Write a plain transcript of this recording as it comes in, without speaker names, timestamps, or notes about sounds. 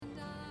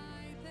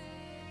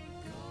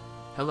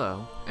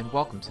Hello, and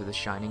welcome to The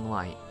Shining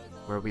Light,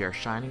 where we are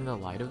shining the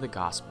light of the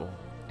gospel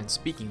and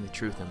speaking the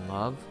truth in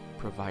love,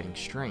 providing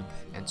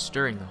strength, and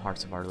stirring the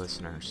hearts of our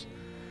listeners.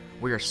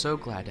 We are so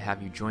glad to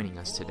have you joining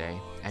us today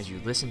as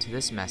you listen to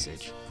this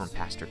message from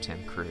Pastor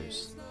Tim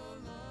Cruse.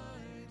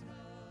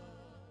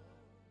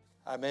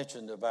 I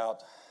mentioned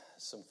about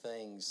some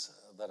things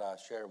that I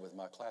shared with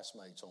my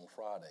classmates on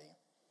Friday.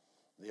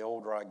 The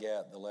older I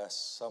get, the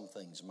less some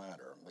things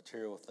matter.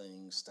 Material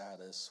things,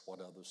 status,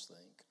 what others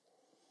think.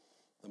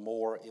 The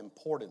more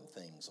important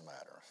things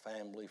matter.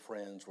 Family,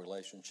 friends,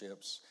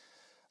 relationships.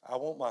 I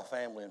want my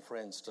family and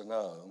friends to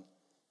know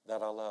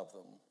that I love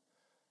them.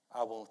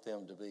 I want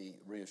them to be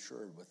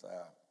reassured with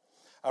that.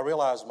 I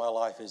realize my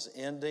life is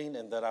ending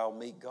and that I'll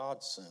meet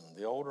God soon.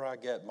 The older I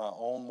get, my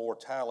own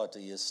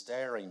mortality is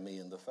staring me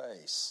in the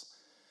face.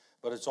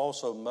 But it's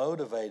also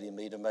motivating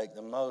me to make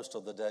the most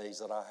of the days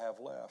that I have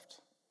left.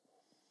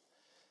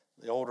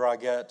 The older I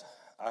get,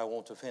 I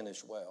want to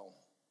finish well.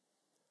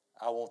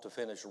 I want to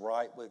finish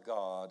right with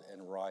God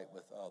and right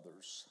with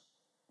others.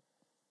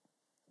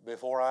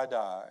 Before I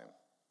die,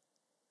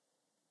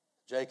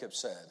 Jacob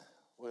said,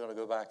 we're going to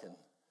go back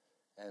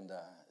and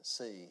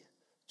see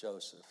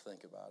Joseph.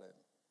 Think about it.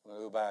 We're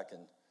going to go back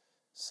and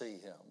see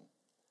him.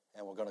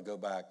 And we're going to go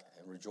back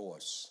and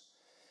rejoice.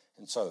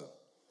 And so,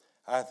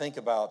 I think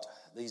about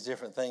these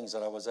different things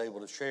that I was able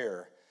to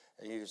share.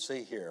 And you can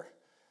see here,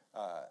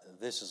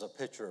 this is a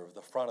picture of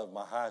the front of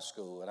my high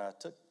school. And I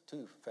took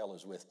two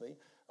fellows with me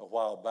a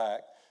while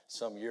back,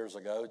 some years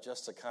ago,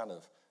 just to kind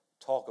of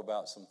talk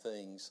about some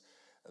things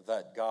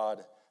that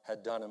God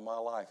had done in my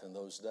life in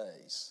those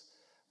days.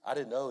 I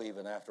didn't know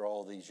even after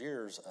all these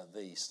years,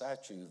 the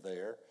statue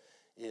there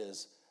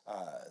is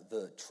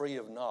the tree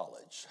of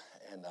knowledge.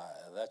 And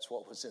that's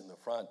what was in the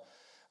front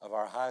of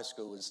our high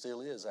school and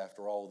still is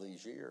after all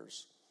these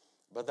years.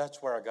 But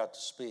that's where I got to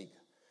speak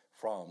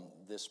from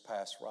this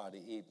past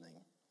Friday evening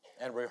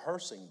and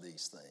rehearsing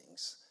these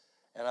things.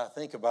 And I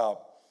think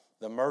about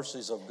the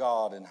mercies of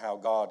God and how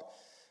God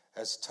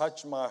has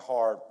touched my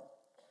heart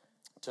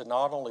to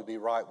not only be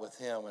right with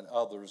Him and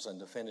others and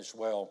to finish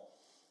well,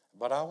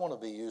 but I want to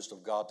be used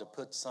of God to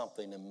put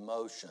something in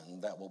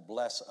motion that will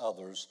bless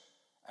others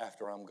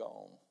after I'm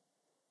gone.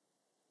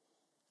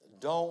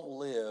 Don't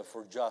live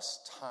for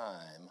just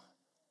time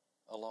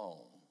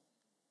alone.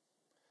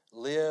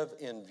 Live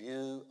in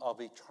view of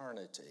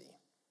eternity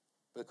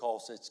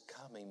because it's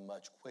coming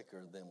much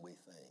quicker than we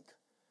think.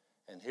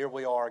 And here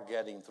we are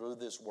getting through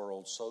this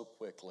world so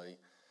quickly.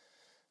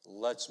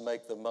 Let's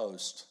make the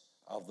most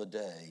of the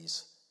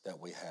days that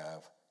we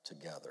have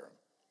together.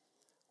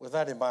 With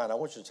that in mind, I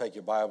want you to take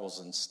your Bibles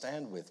and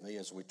stand with me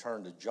as we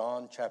turn to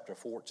John chapter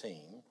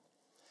 14.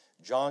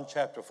 John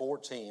chapter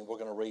 14, we're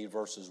going to read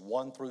verses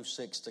 1 through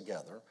 6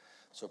 together.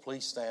 So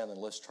please stand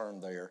and let's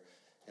turn there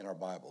in our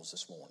Bibles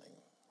this morning.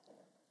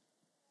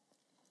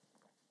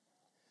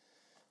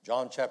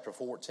 John chapter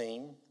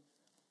 14.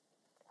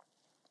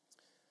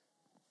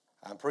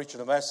 I'm preaching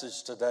a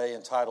message today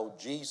entitled,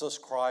 Jesus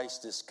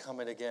Christ is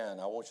Coming Again.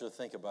 I want you to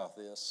think about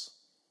this.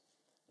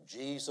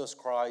 Jesus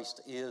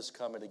Christ is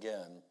coming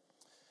again.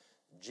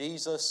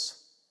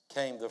 Jesus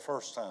came the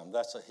first time.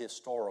 That's a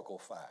historical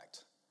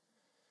fact.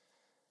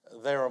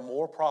 There are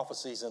more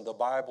prophecies in the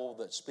Bible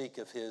that speak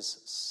of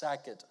his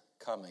second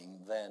coming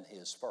than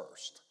his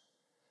first.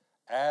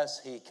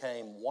 As he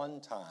came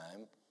one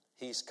time,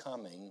 he's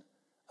coming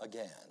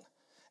again.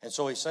 And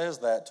so he says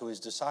that to his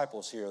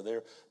disciples here.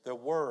 They're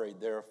worried.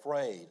 They're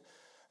afraid.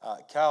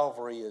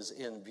 Calvary is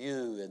in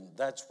view, and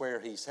that's where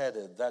he's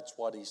headed. That's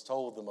what he's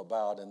told them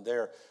about, and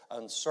they're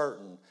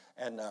uncertain,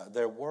 and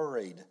they're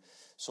worried.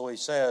 So he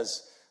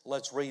says,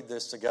 let's read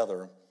this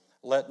together.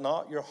 Let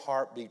not your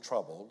heart be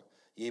troubled.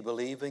 Ye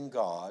believe in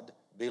God,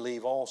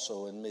 believe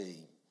also in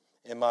me.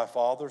 In my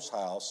Father's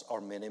house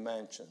are many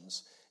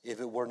mansions. If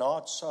it were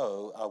not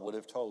so, I would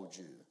have told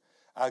you.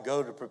 I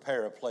go to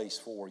prepare a place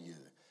for you.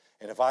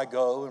 And if I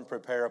go and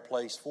prepare a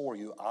place for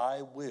you,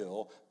 I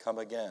will come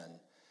again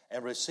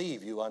and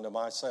receive you unto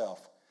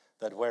myself,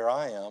 that where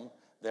I am,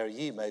 there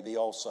ye may be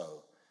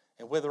also.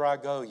 And whither I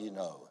go ye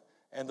know,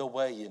 and the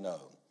way ye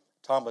know.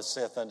 Thomas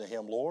saith unto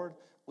him, Lord,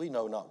 we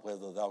know not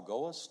whither thou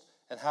goest,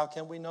 and how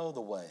can we know the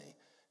way?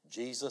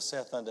 Jesus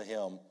saith unto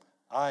him,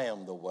 I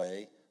am the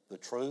way, the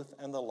truth,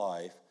 and the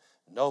life.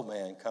 No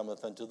man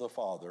cometh unto the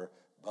Father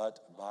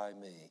but by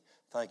me.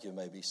 Thank you. You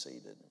may be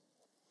seated.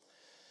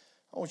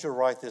 I want you to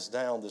write this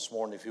down this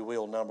morning, if you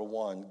will. Number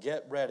one,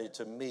 get ready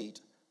to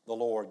meet the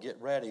Lord. Get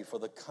ready for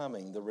the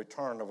coming, the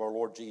return of our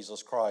Lord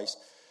Jesus Christ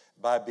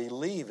by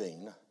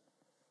believing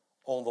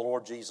on the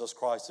Lord Jesus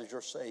Christ as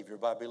your Savior,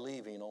 by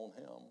believing on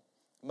Him.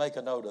 Make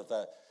a note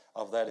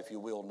of that, if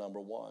you will, number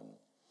one.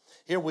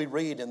 Here we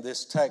read in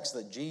this text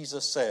that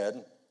Jesus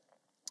said,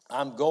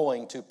 I'm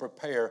going to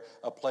prepare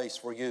a place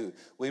for you.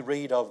 We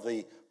read of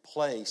the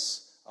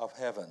place of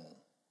heaven.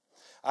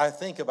 I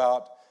think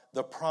about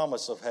the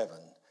promise of heaven.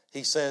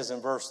 He says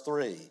in verse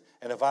 3,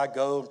 and if I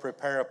go and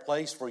prepare a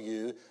place for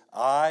you,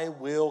 I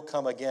will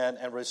come again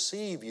and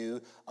receive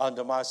you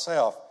unto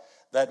myself,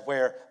 that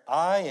where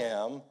I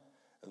am,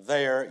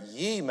 there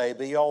ye may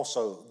be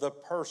also, the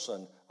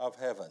person of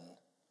heaven.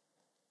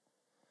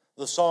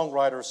 The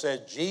songwriter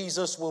said,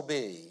 Jesus will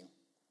be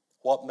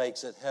what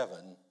makes it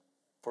heaven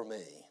for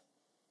me.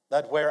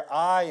 That where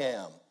I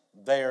am,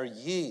 there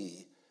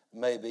ye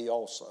may be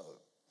also.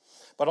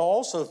 But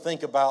also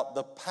think about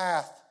the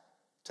path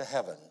to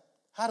heaven.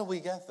 How do we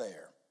get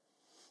there?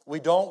 We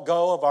don't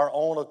go of our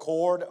own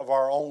accord, of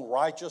our own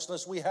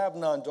righteousness. We have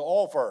none to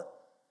offer.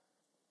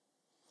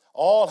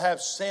 All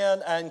have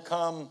sinned and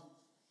come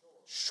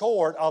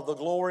short of the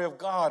glory of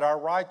God. Our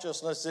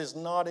righteousness is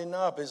not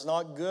enough. It's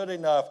not good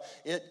enough.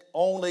 It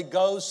only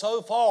goes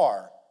so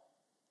far.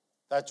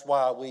 That's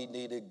why we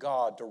needed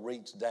God to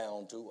reach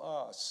down to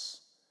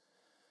us,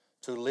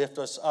 to lift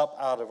us up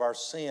out of our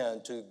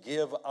sin, to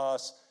give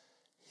us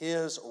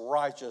His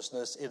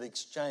righteousness in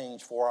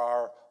exchange for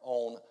our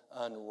own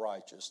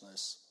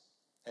unrighteousness.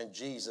 And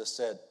Jesus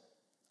said,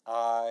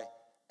 I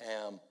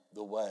am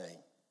the way.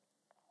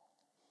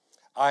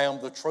 I am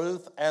the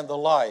truth and the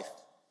life.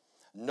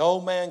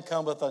 No man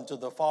cometh unto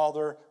the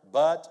Father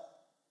but,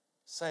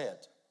 say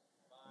it,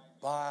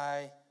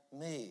 by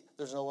me.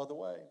 There's no other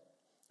way.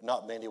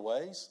 Not many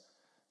ways.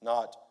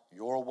 Not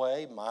your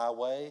way, my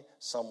way,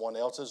 someone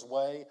else's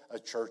way, a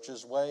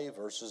church's way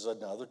versus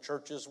another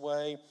church's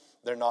way.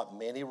 There are not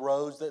many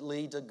roads that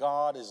lead to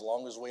God as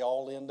long as we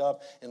all end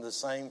up in the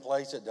same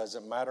place. It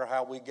doesn't matter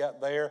how we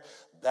get there.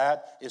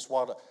 That is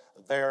what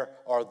there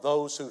are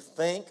those who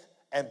think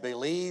and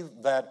believe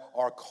that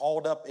are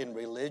caught up in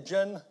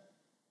religion.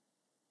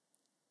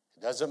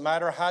 It doesn't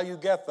matter how you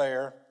get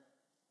there.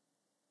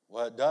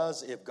 Well, it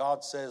does if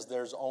God says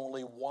there's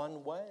only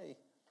one way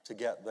to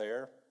get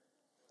there.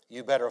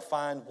 You better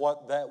find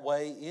what that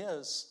way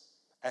is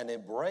and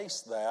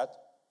embrace that,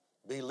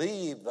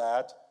 believe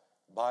that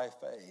by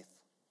faith.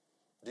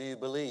 Do you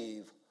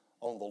believe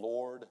on the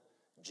Lord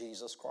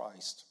Jesus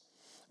Christ?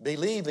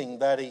 Believing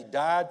that He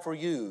died for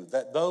you,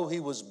 that though He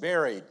was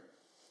buried,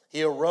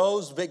 He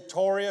arose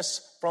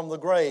victorious from the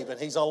grave, and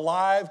He's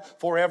alive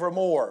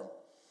forevermore.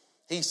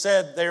 He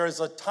said there is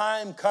a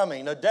time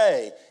coming, a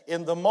day,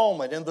 in the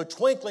moment, in the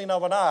twinkling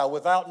of an eye,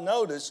 without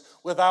notice,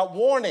 without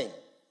warning,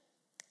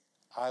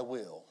 I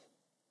will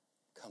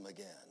come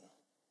again.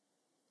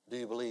 Do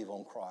you believe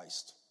on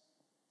Christ?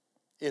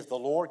 If the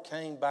Lord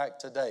came back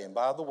today, and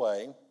by the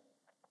way,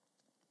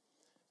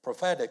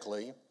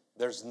 prophetically,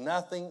 there's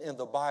nothing in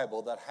the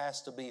Bible that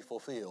has to be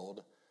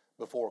fulfilled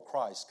before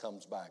Christ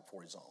comes back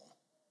for His own.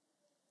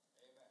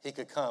 He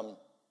could come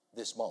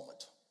this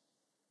moment.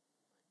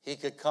 He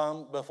could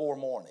come before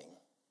morning.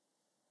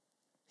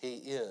 He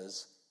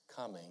is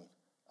coming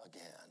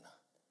again.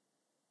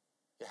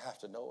 You have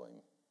to know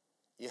Him.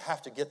 You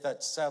have to get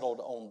that settled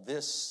on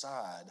this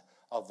side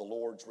of the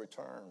Lord's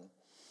return.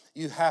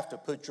 You have to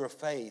put your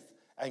faith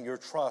and your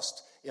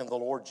trust in the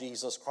Lord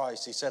Jesus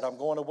Christ. He said, I'm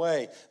going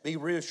away. Be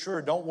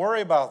reassured. Don't worry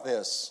about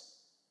this.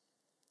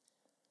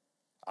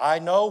 I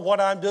know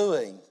what I'm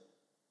doing,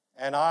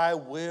 and I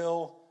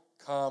will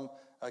come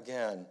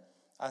again.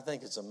 I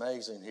think it's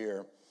amazing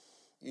here.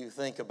 You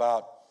think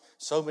about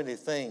so many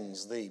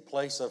things, the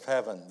place of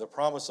heaven, the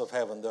promise of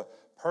heaven, the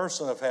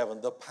person of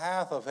heaven, the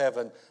path of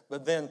heaven.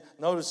 But then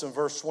notice in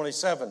verse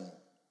 27,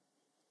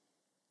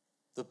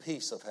 the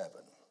peace of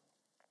heaven.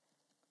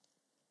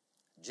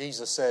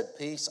 Jesus said,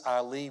 peace I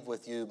leave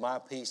with you, my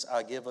peace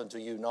I give unto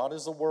you. Not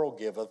as the world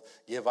giveth,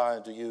 give I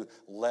unto you.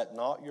 Let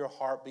not your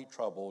heart be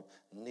troubled,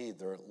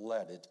 neither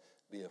let it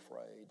be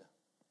afraid.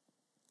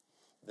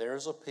 There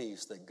is a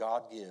peace that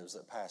God gives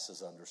that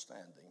passes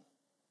understanding.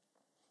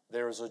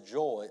 There is a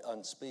joy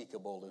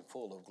unspeakable and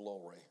full of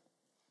glory.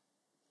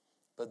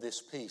 But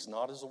this peace,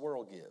 not as the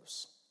world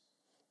gives.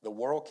 The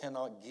world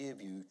cannot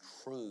give you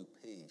true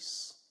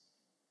peace.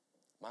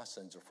 My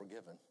sins are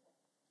forgiven.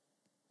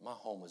 My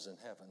home is in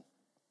heaven.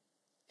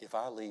 If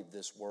I leave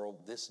this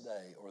world this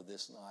day or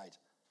this night,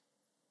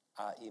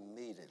 I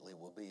immediately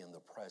will be in the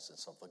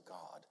presence of the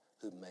God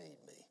who made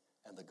me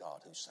and the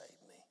God who saved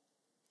me.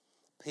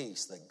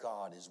 Peace that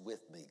God is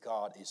with me,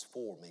 God is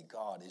for me,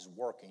 God is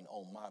working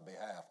on my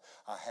behalf.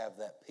 I have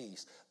that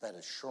peace, that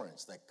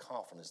assurance, that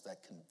confidence,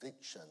 that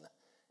conviction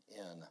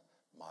in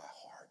my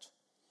heart.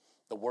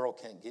 The world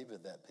can't give you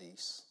that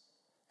peace,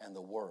 and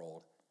the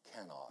world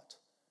cannot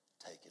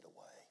take it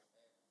away.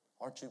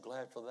 Aren't you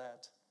glad for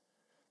that?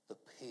 The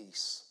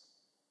peace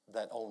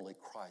that only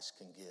Christ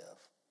can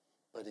give,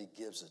 but He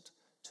gives it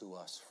to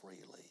us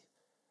freely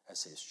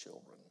as His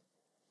children.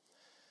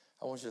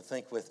 I want you to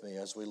think with me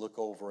as we look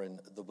over in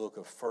the book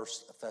of 1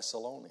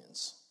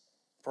 Thessalonians.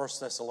 1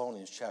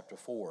 Thessalonians chapter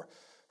 4.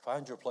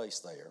 Find your place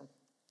there.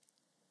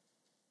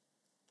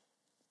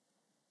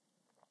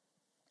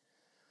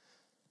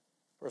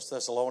 1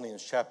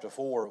 Thessalonians chapter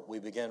 4, we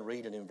begin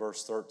reading in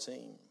verse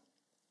 13.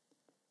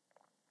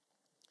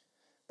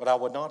 But I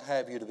would not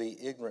have you to be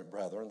ignorant,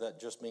 brethren. That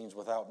just means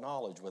without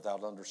knowledge,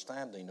 without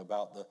understanding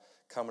about the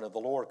coming of the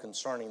Lord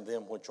concerning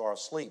them which are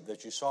asleep,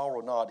 that you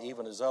sorrow not,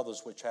 even as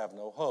others which have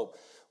no hope.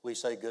 We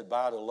say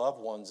goodbye to loved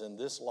ones in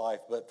this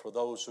life, but for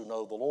those who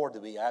know the Lord, to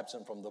be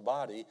absent from the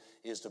body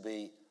is to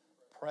be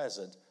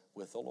present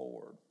with the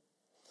Lord.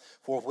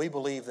 For if we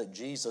believe that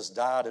Jesus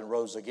died and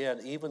rose again,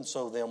 even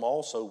so them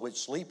also which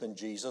sleep in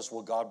Jesus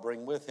will God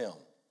bring with him.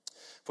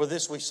 For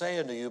this we say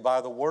unto you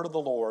by the word of the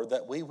Lord,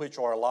 that we which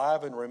are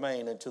alive and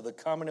remain unto the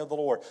coming of the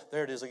Lord.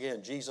 There it is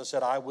again. Jesus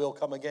said, I will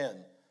come again.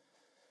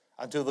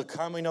 Unto the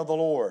coming of the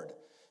Lord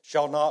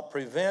shall not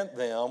prevent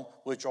them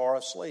which are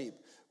asleep.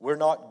 We're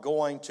not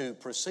going to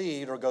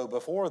precede or go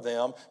before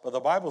them, but the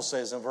Bible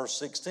says in verse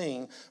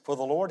 16, for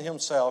the Lord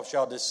himself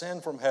shall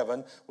descend from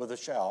heaven with a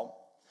shout,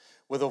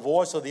 with the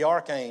voice of the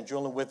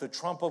archangel, and with the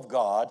trump of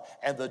God,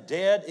 and the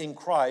dead in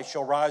Christ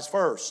shall rise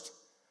first.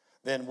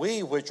 Then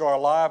we which are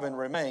alive and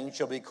remain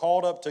shall be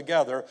called up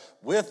together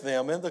with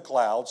them in the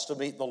clouds to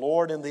meet the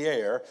Lord in the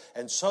air,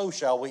 and so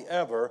shall we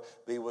ever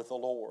be with the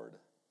Lord.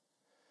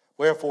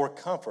 Wherefore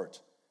comfort,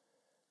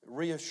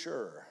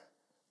 reassure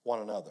one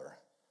another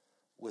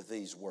with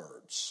these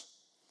words.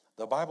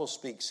 The Bible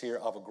speaks here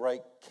of a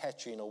great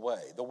catching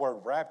away. The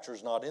word rapture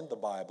is not in the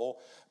Bible,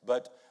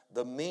 but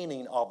the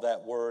meaning of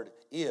that word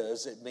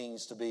is, it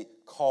means to be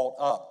caught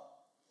up.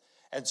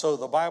 And so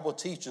the Bible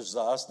teaches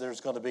us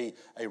there's going to be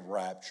a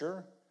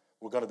rapture.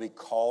 We're going to be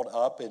called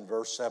up in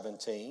verse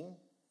 17.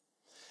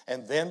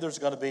 And then there's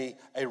going to be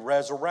a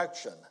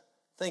resurrection.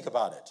 Think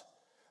about it.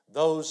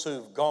 Those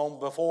who've gone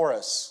before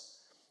us,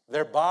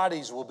 their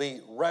bodies will be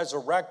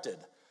resurrected.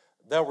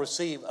 They'll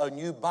receive a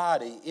new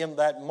body in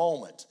that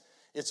moment.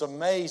 It's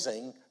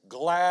amazing,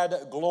 glad,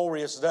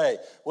 glorious day.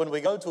 When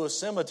we go to a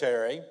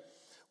cemetery,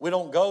 we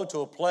don't go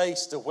to a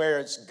place to where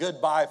it's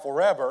goodbye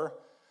forever,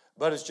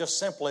 but it's just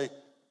simply,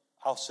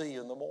 I'll see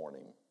you in the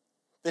morning.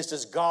 This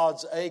is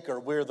God's acre.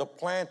 We're the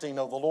planting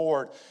of the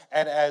Lord.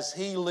 And as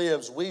he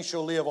lives, we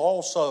shall live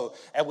also.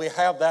 And we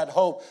have that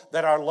hope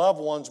that our loved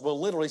ones will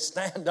literally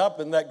stand up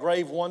in that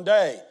grave one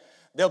day.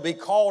 They'll be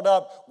called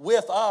up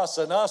with us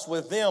and us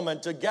with them,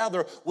 and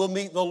together we'll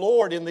meet the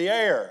Lord in the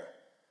air.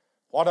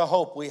 What a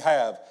hope we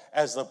have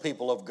as the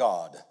people of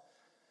God.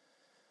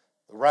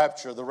 The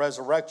rapture, the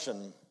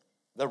resurrection,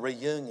 the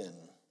reunion,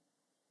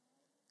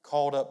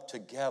 called up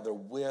together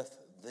with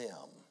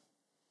them.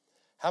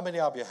 How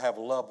many of you have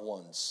loved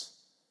ones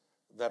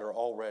that are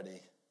already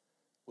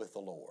with the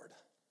Lord?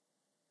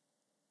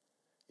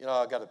 You know,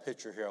 I got a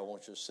picture here I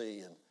want you to see,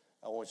 and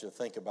I want you to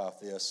think about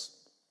this.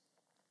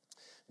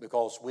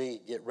 Because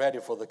we get ready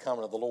for the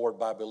coming of the Lord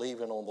by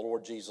believing on the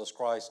Lord Jesus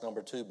Christ.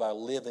 Number two, by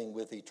living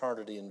with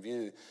eternity in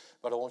view.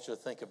 But I want you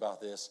to think about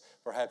this.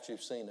 Perhaps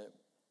you've seen it.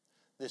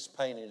 This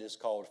painting is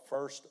called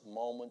First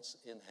Moments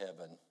in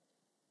Heaven.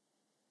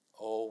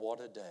 Oh,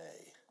 what a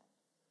day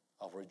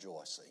of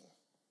rejoicing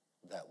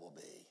that will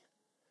be.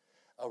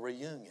 A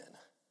reunion.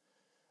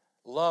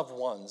 Loved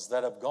ones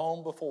that have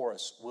gone before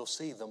us, we'll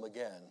see them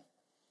again.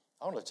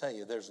 I want to tell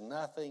you, there's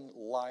nothing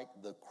like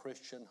the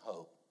Christian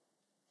hope.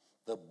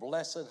 The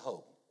blessed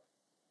hope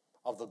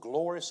of the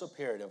glorious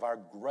appearing of our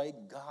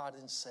great God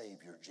and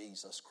Savior,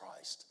 Jesus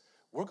Christ.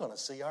 We're going to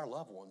see our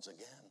loved ones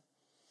again.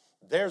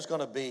 There's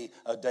going to be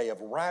a day of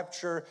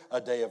rapture,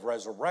 a day of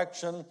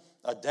resurrection,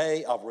 a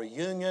day of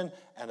reunion,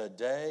 and a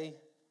day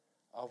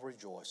of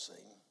rejoicing.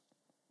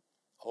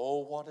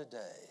 Oh, what a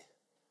day,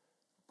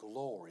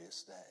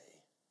 glorious day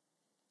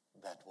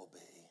that will be.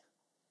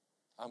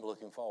 I'm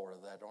looking forward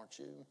to that, aren't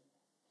you?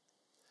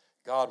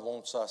 God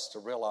wants us to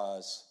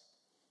realize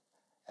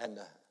and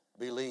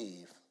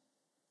believe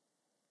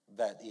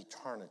that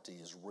eternity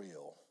is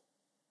real,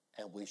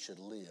 and we should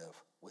live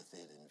with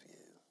it in view.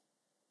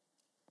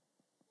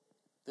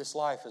 This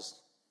life is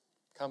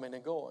coming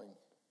and going.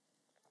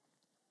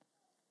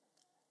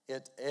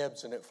 It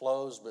ebbs and it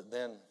flows, but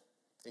then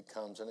it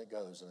comes and it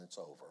goes and it's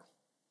over.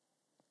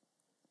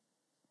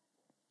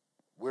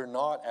 We're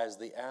not as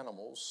the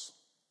animals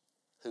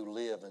who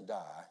live and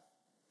die,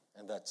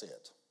 and that's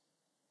it.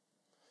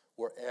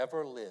 We're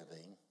ever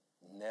living,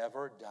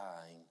 never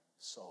dying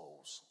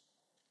souls,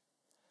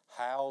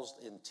 housed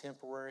in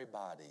temporary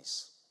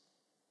bodies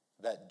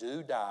that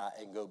do die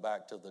and go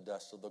back to the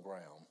dust of the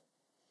ground.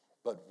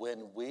 But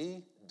when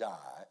we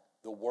die,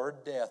 the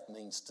word death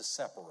means to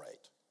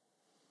separate.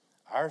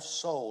 Our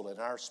soul and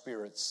our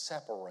spirit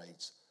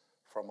separates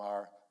from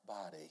our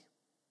body,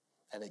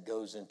 and it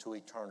goes into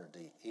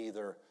eternity,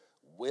 either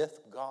with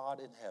God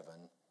in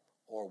heaven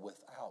or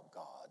without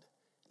God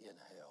in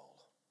hell.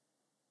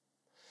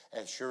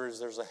 As sure as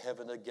there's a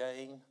heaven to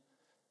gain,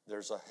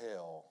 there's a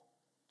hell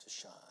to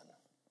shine.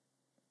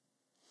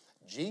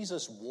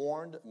 Jesus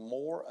warned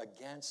more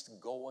against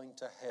going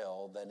to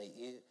hell than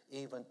he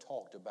even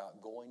talked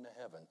about going to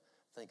heaven.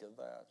 Think of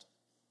that.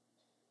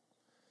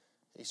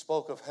 He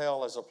spoke of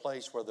hell as a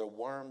place where the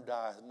worm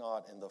dieth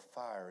not and the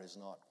fire is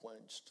not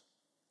quenched.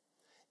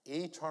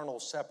 Eternal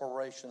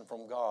separation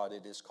from God,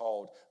 it is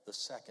called the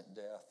second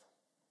death.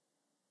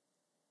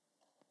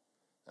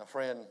 Now,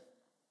 friend,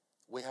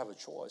 we have a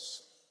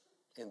choice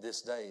in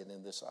this day and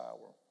in this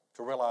hour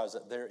to realize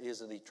that there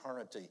is an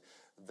eternity.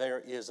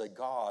 There is a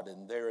God,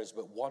 and there is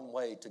but one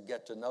way to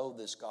get to know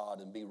this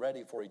God and be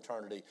ready for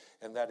eternity,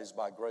 and that is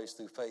by grace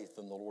through faith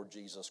in the Lord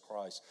Jesus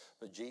Christ.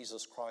 But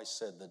Jesus Christ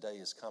said the day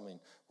is coming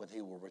when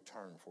he will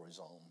return for his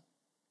own.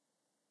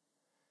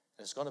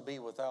 And it's going to be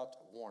without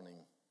warning.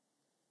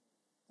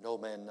 No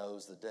man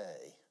knows the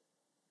day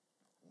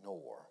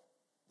nor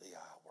the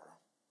hour.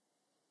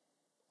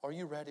 Are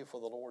you ready for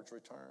the Lord's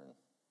return?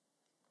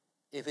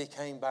 If He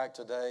came back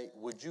today,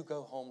 would you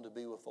go home to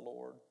be with the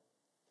Lord?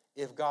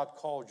 If God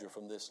called you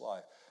from this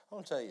life, I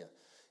want to tell you,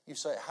 you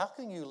say, how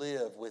can you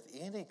live with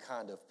any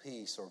kind of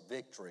peace or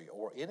victory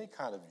or any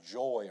kind of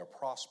joy or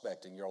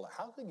prospect in your life?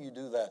 How can you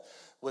do that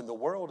when the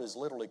world is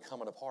literally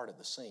coming apart at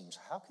the seams?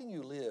 How can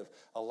you live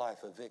a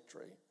life of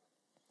victory?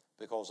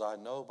 Because I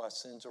know my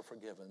sins are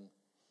forgiven.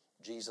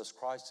 Jesus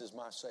Christ is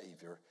my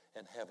Savior,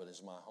 and heaven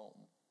is my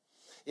home.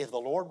 If the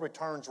Lord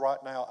returns right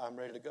now, I'm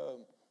ready to go.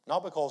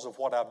 Not because of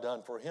what I've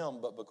done for Him,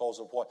 but because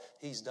of what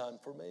He's done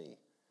for me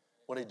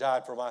when He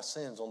died for my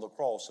sins on the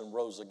cross and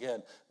rose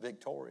again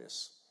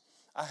victorious.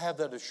 I have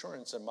that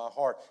assurance in my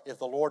heart. If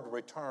the Lord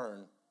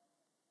return,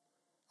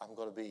 I'm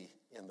going to be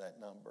in that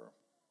number.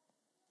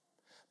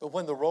 But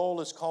when the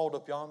roll is called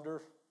up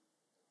yonder,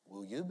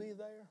 will you be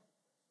there?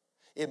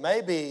 It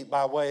may be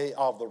by way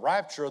of the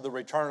rapture, the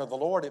return of the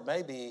Lord. It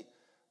may be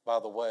by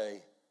the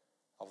way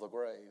of the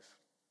grave.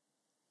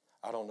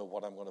 I don't know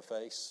what I'm going to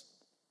face.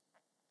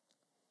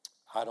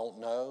 I don't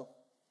know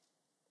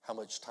how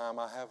much time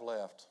I have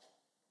left.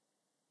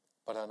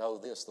 But I know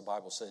this, the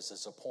Bible says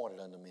it's appointed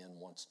unto men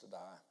once to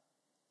die.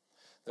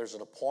 There's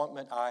an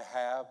appointment I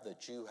have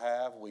that you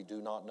have. We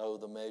do not know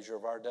the measure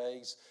of our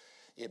days.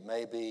 It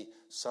may be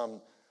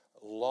some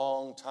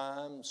long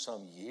time,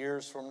 some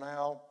years from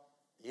now.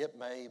 It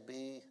may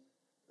be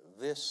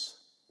this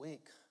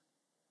week.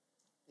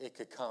 It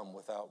could come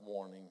without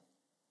warning.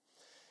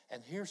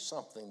 And here's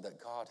something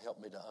that God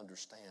helped me to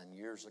understand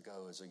years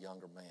ago as a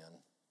younger man.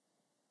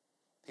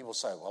 People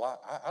say,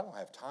 well, I don't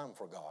have time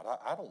for God.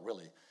 I don't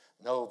really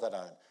know that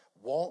I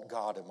want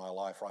God in my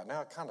life right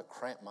now. It kind of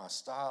cramped my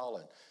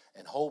style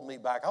and hold me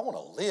back. I want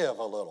to live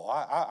a little.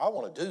 I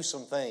want to do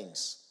some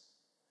things.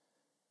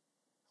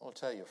 I want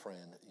to tell you,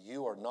 friend,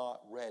 you are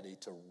not ready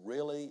to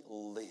really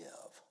live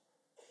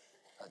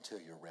until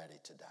you're ready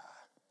to die.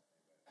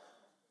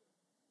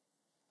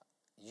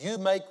 You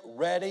make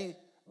ready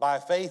by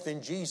faith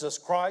in Jesus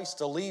Christ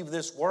to leave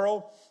this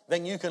world,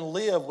 then you can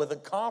live with the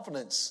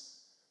confidence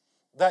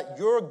that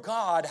your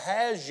God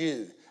has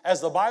you. As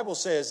the Bible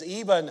says,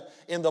 even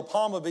in the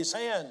palm of His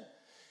hand.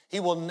 He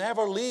will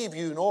never leave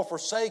you nor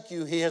forsake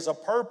you. He has a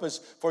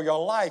purpose for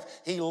your life.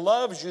 He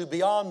loves you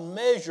beyond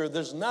measure.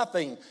 There's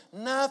nothing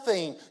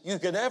you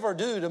could ever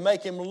do to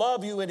make Him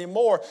love you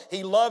anymore.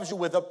 He loves you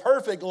with a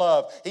perfect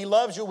love. He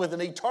loves you with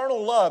an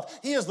eternal love.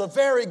 He is the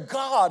very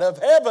God of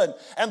heaven.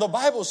 And the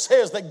Bible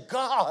says that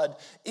God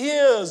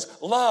is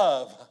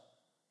love.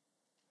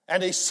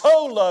 And He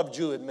so loved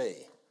you and me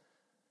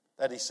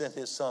that He sent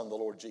His Son, the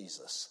Lord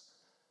Jesus,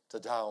 to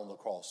die on the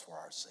cross for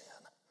our sin.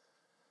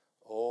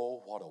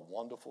 Oh, what a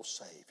wonderful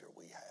Savior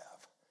we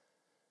have.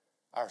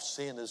 Our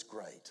sin is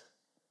great,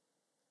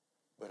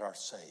 but our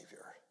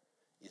Savior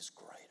is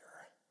greater.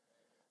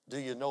 Do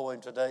you know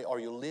Him today? Are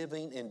you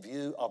living in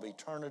view of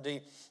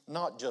eternity?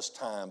 Not just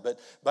time,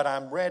 but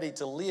I'm ready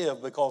to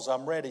live because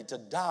I'm ready to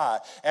die.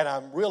 And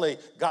I'm really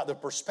got the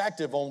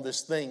perspective on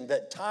this thing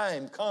that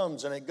time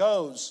comes and it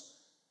goes.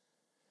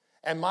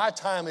 And my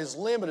time is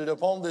limited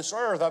upon this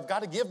earth. I've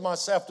got to give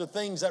myself to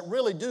things that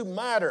really do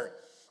matter.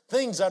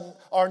 Things that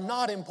are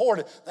not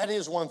important. That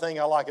is one thing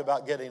I like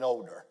about getting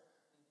older.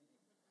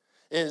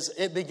 Is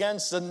it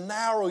begins to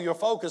narrow your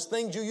focus.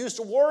 Things you used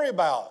to worry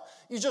about.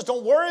 You just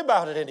don't worry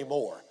about it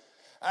anymore.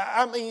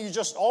 I mean, you're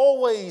just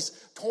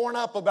always torn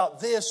up about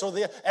this or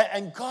the.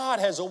 And God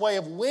has a way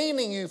of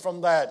weaning you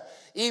from that.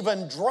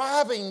 Even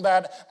driving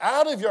that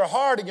out of your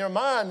heart and your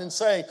mind and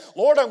saying,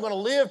 Lord, I'm going to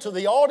live to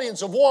the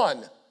audience of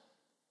one.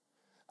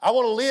 I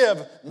want to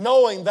live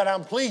knowing that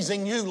I'm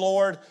pleasing you,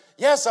 Lord.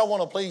 Yes, I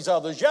want to please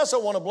others. Yes, I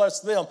want to bless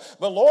them.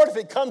 But Lord, if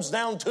it comes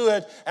down to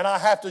it and I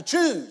have to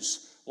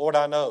choose, Lord,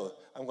 I know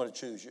I'm going to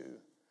choose you.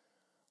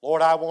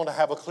 Lord, I want to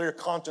have a clear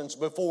conscience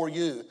before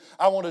you.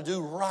 I want to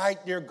do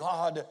right, dear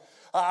God.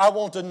 I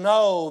want to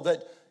know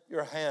that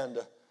your hand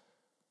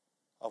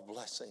of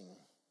blessing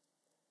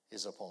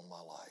is upon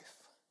my life.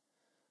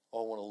 I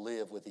want to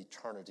live with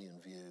eternity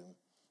in view.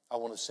 I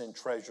want to send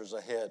treasures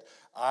ahead.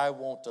 I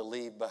want to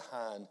leave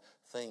behind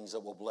things that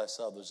will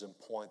bless others and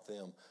point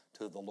them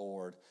to the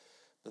Lord.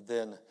 But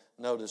then,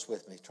 notice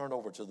with me, turn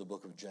over to the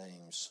book of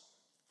James.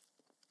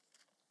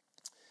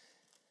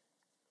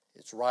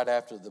 It's right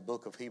after the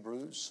book of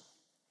Hebrews.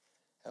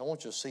 I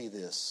want you to see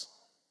this.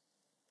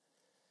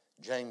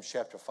 James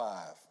chapter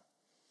 5.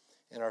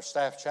 In our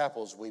staff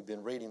chapels, we've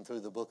been reading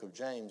through the book of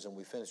James, and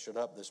we finished it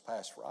up this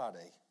past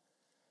Friday.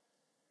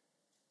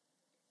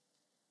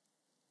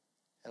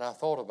 And I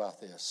thought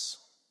about this.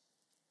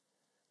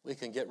 We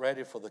can get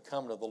ready for the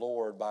coming of the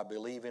Lord by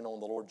believing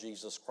on the Lord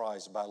Jesus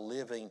Christ, by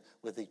living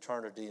with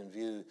eternity in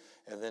view,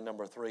 and then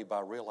number 3,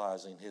 by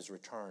realizing His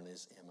return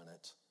is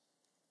imminent.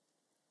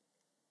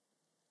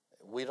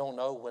 We don't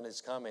know when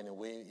it's coming,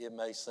 and it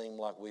may seem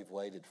like we've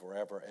waited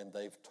forever, and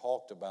they've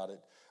talked about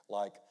it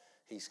like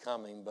He's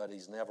coming, but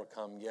He's never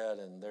come yet,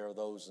 and there are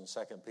those in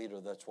 2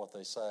 Peter, that's what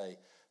they say.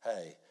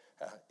 Hey,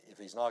 if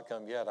He's not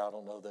come yet, I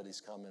don't know that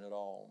He's coming at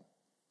all.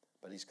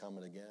 but he's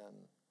coming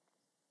again.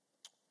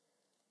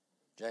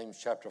 James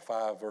chapter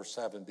 5, verse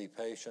 7, be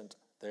patient,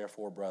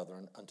 therefore,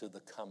 brethren, unto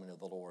the coming of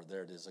the Lord.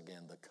 There it is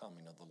again, the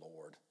coming of the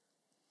Lord.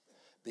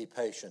 Be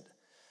patient.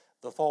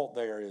 The thought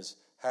there is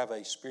have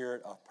a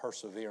spirit of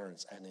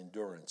perseverance and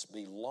endurance.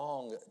 Be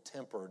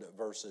long-tempered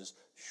versus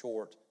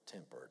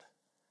short-tempered.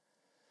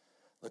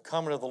 The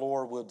coming of the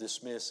Lord will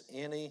dismiss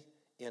any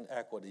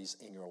inequities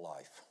in your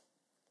life.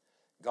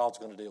 God's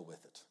going to deal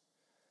with it.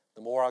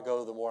 The more I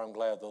go, the more I'm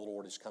glad the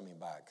Lord is coming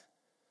back.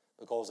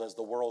 Because as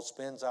the world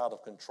spins out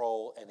of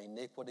control and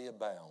iniquity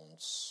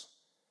abounds,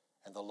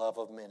 and the love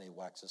of many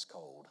waxes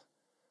cold,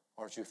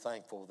 aren't you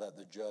thankful that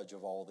the judge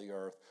of all the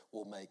earth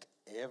will make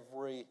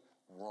every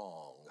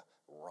wrong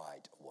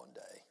right one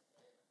day?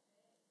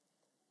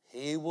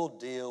 He will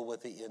deal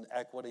with the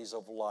inequities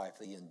of life,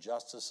 the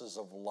injustices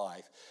of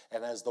life.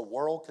 And as the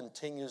world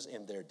continues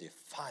in their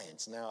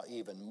defiance, now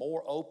even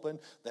more open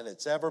than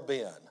it's ever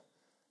been,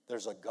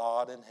 there's a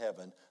God in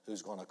heaven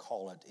who's going to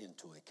call it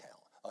into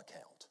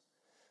account.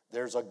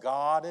 There's a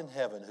God in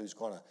heaven who's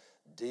going to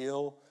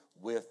deal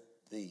with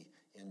the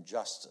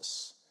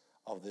injustice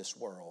of this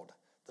world,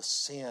 the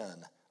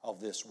sin of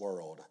this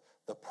world,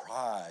 the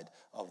pride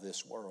of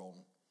this world.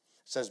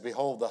 It says,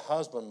 behold, the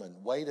husbandman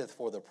waiteth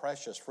for the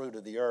precious fruit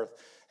of the earth,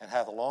 and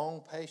hath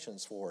long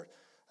patience for it,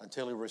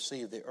 until he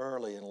receive the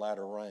early and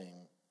latter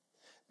rain.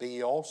 Be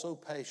ye also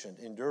patient,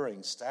 enduring,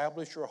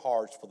 establish your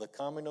hearts, for the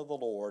coming of the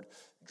Lord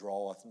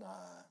draweth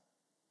nigh.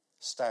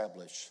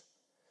 Establish,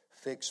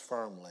 fix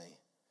firmly,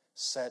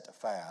 set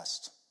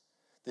fast.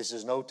 This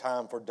is no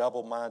time for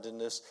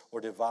double-mindedness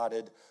or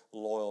divided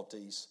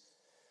loyalties.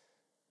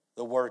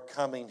 The word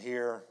coming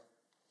here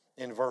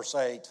in verse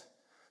 8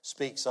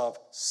 speaks of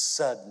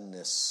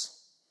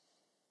suddenness.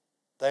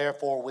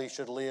 Therefore, we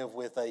should live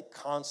with a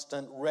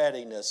constant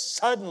readiness.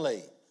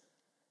 Suddenly,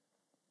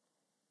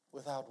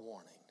 without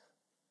warning,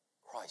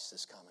 Christ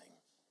is coming.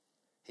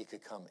 He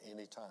could come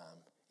anytime,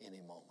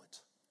 any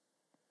moment.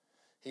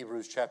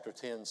 Hebrews chapter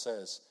 10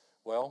 says,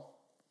 well,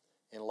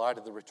 in light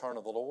of the return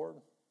of the Lord,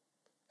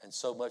 and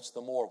so much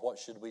the more, what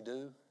should we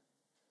do?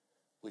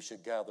 We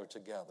should gather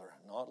together,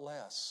 not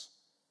less,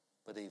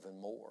 but even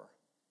more,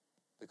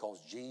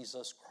 because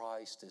Jesus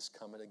Christ is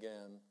coming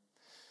again.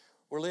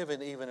 We're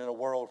living even in a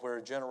world where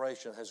a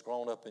generation has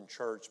grown up in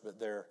church, but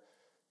they're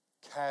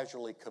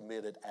casually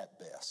committed at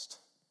best.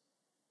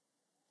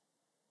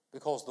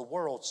 Because the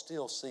world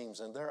still seems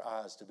in their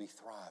eyes to be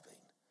thriving.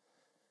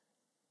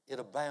 It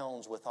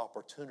abounds with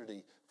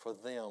opportunity for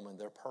them and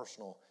their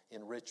personal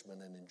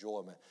enrichment and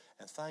enjoyment.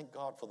 And thank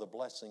God for the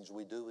blessings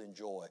we do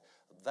enjoy.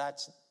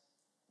 That's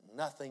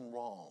nothing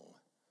wrong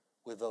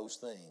with those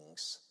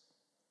things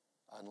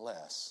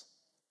unless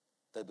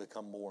they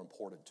become more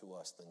important to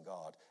us than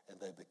God, and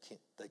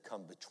they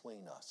come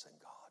between us and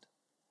God.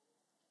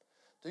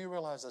 Do you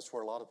realize that's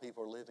where a lot of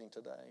people are living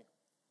today?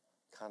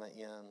 Kind of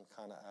in,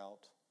 kind of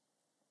out.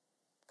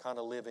 Kind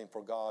of living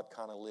for God,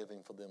 kind of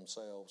living for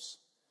themselves.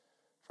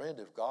 Friend,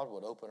 if God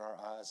would open our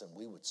eyes and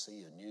we would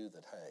see anew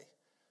that, hey,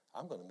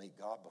 I'm going to meet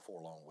God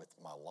before long with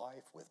my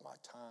life, with my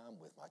time,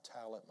 with my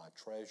talent, my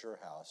treasure,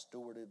 how I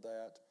stewarded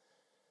that,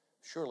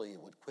 surely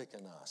it would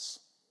quicken us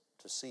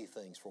to see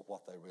things for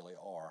what they really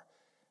are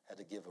and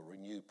to give a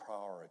renewed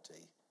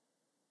priority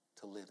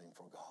to living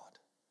for God.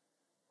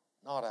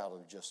 Not out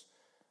of just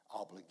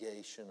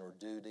obligation or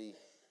duty,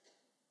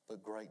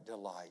 but great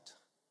delight,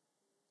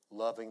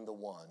 loving the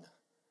one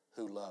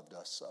who loved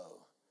us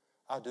so.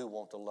 I do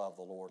want to love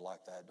the Lord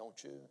like that,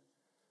 don't you?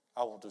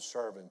 I want to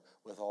serve Him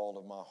with all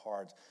of my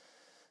heart.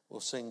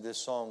 We'll sing this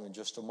song in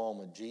just a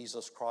moment.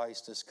 Jesus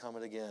Christ is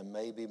coming again.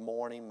 Maybe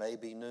morning,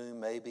 maybe noon,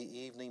 maybe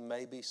evening,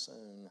 maybe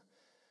soon.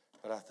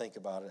 But I think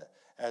about it.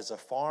 As a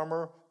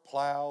farmer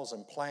plows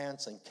and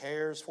plants and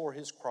cares for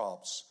his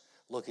crops,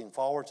 looking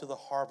forward to the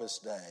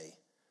harvest day,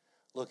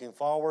 looking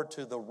forward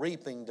to the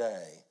reaping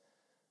day,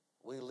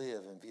 we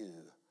live in view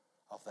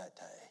of that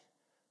day.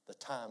 The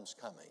time's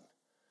coming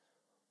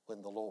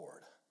when the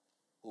Lord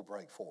will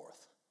break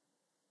forth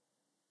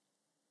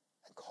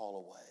and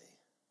call away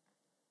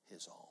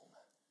His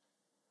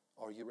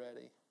own. Are you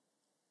ready?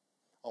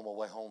 On my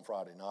way home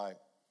Friday night,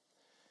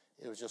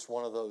 it was just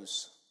one of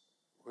those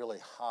really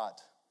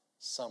hot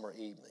summer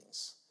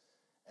evenings,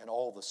 and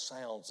all the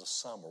sounds of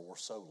summer were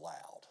so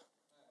loud.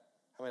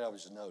 I mean, I've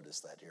just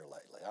noticed that here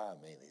lately. I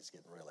mean, it's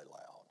getting really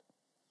loud.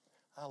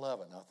 I love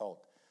it, and I thought,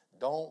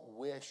 don't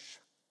wish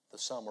the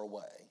summer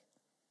away,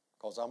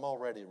 because I'm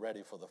already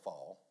ready for the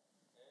fall.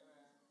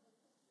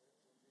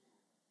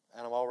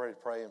 And I'm already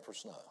praying for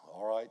snow,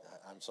 all right?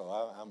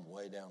 I'm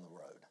way down the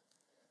road.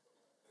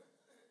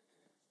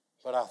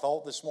 But I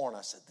thought this morning,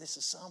 I said, this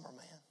is summer,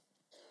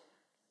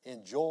 man.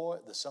 Enjoy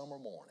the summer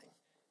morning.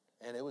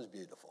 And it was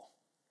beautiful.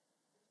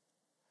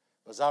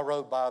 As I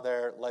rode by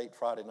there late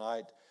Friday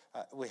night,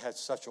 we had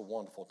such a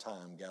wonderful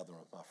time gathering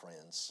with my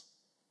friends.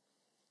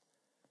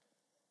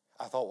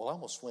 I thought, well, I'm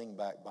going to swing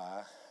back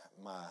by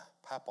my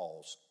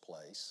papaw's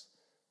place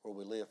where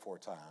we lived for a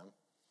time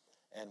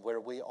and where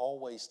we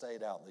always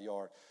stayed out in the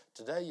yard.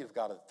 Today, you've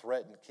got to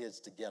threaten kids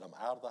to get them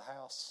out of the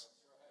house.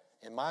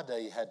 In my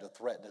day, you had to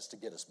threaten us to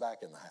get us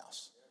back in the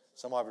house.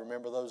 Some of you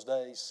remember those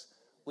days?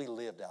 We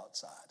lived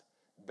outside,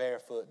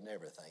 barefoot and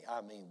everything.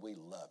 I mean, we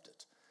loved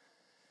it.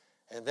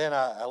 And then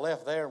I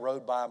left there and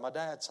rode by my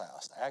dad's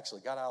house. I actually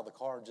got out of the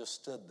car and just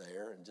stood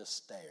there and just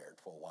stared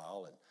for a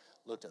while and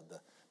looked at the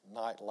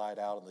night light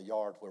out in the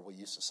yard where we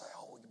used to say,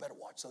 oh, you better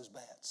watch those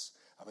bats.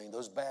 I mean,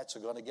 those bats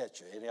are going to get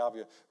you. Any of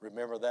you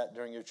remember that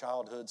during your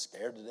childhood,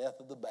 scared to death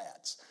of the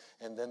bats?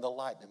 And then the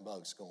lightning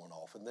bugs going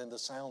off, and then the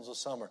sounds of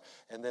summer,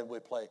 and then we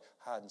play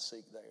hide and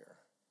seek there.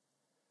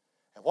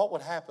 And what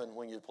would happen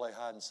when you play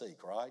hide and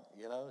seek, right?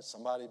 You know,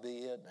 somebody would be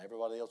it, and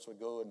everybody else would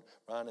go and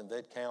run, and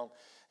they'd count.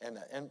 And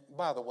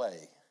by the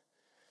way,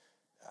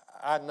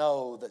 I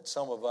know that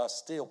some of us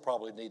still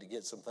probably need to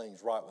get some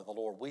things right with the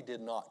Lord. We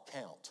did not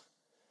count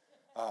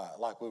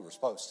like we were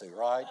supposed to,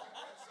 right?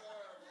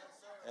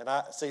 And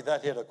I see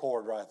that hit a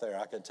chord right there,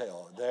 I can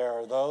tell. There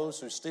are those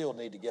who still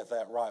need to get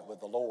that right with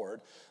the Lord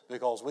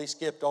because we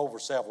skipped over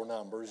several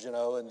numbers,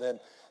 and then,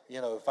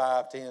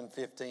 5, 10,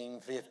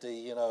 15,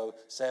 50,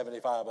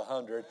 75,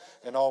 100.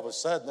 And all of a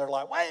sudden they're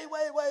like, wait,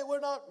 we're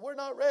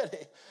not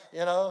ready,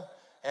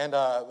 And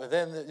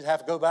then you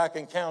have to go back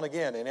and count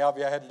again. Any of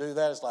you had to do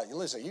that? It's like,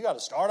 listen, you got to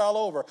start all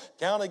over,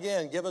 count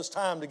again, give us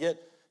time to get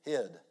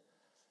hid.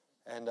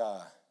 And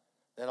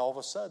then all of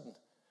a sudden,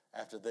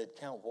 after they'd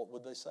count, what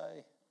would they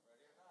say?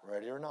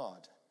 Ready or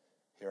not,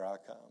 here I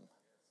come.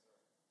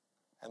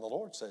 And the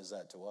Lord says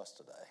that to us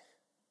today.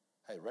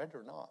 Hey, ready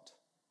or not,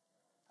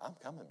 I'm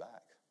coming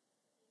back.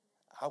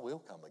 I will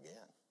come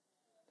again.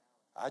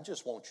 I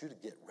just want you to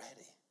get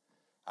ready.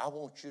 I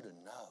want you to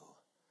know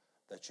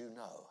that you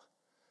know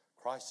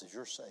Christ is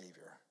your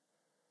Savior,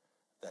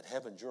 that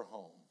heaven's your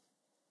home,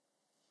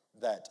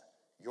 that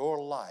your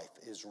life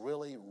is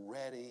really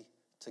ready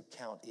to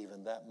count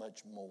even that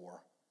much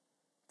more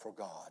for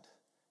God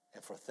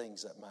and for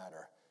things that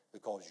matter.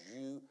 Because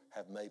you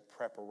have made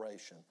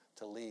preparation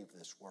to leave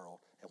this world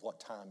and what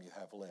time you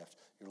have left.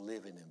 You're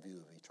living in view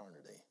of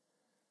eternity.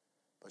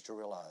 But you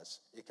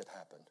realize it could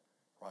happen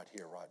right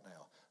here, right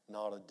now.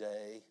 Not a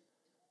day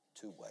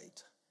to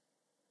wait.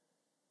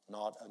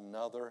 Not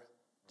another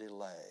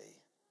delay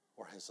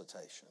or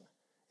hesitation.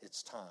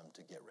 It's time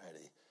to get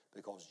ready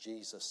because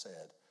Jesus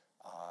said,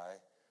 I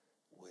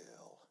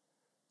will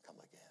come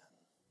again.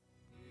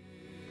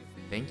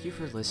 Thank you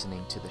for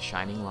listening to The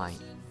Shining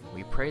Light.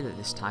 We pray that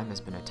this time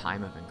has been a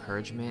time of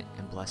encouragement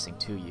and blessing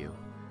to you.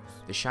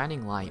 The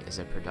Shining Light is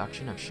a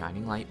production of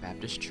Shining Light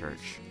Baptist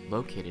Church,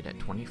 located at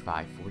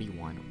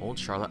 2541 Old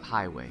Charlotte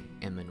Highway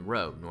in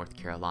Monroe, North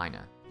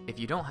Carolina. If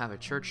you don't have a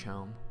church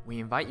home, we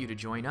invite you to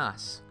join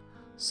us.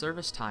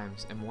 Service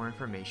times and more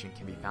information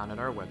can be found at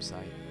our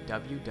website,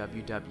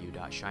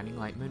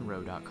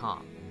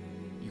 www.shininglightmonroe.com.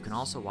 You can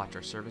also watch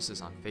our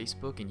services on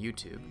Facebook and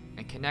YouTube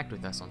and connect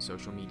with us on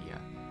social media.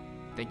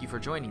 Thank you for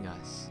joining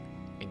us,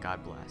 and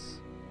God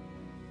bless.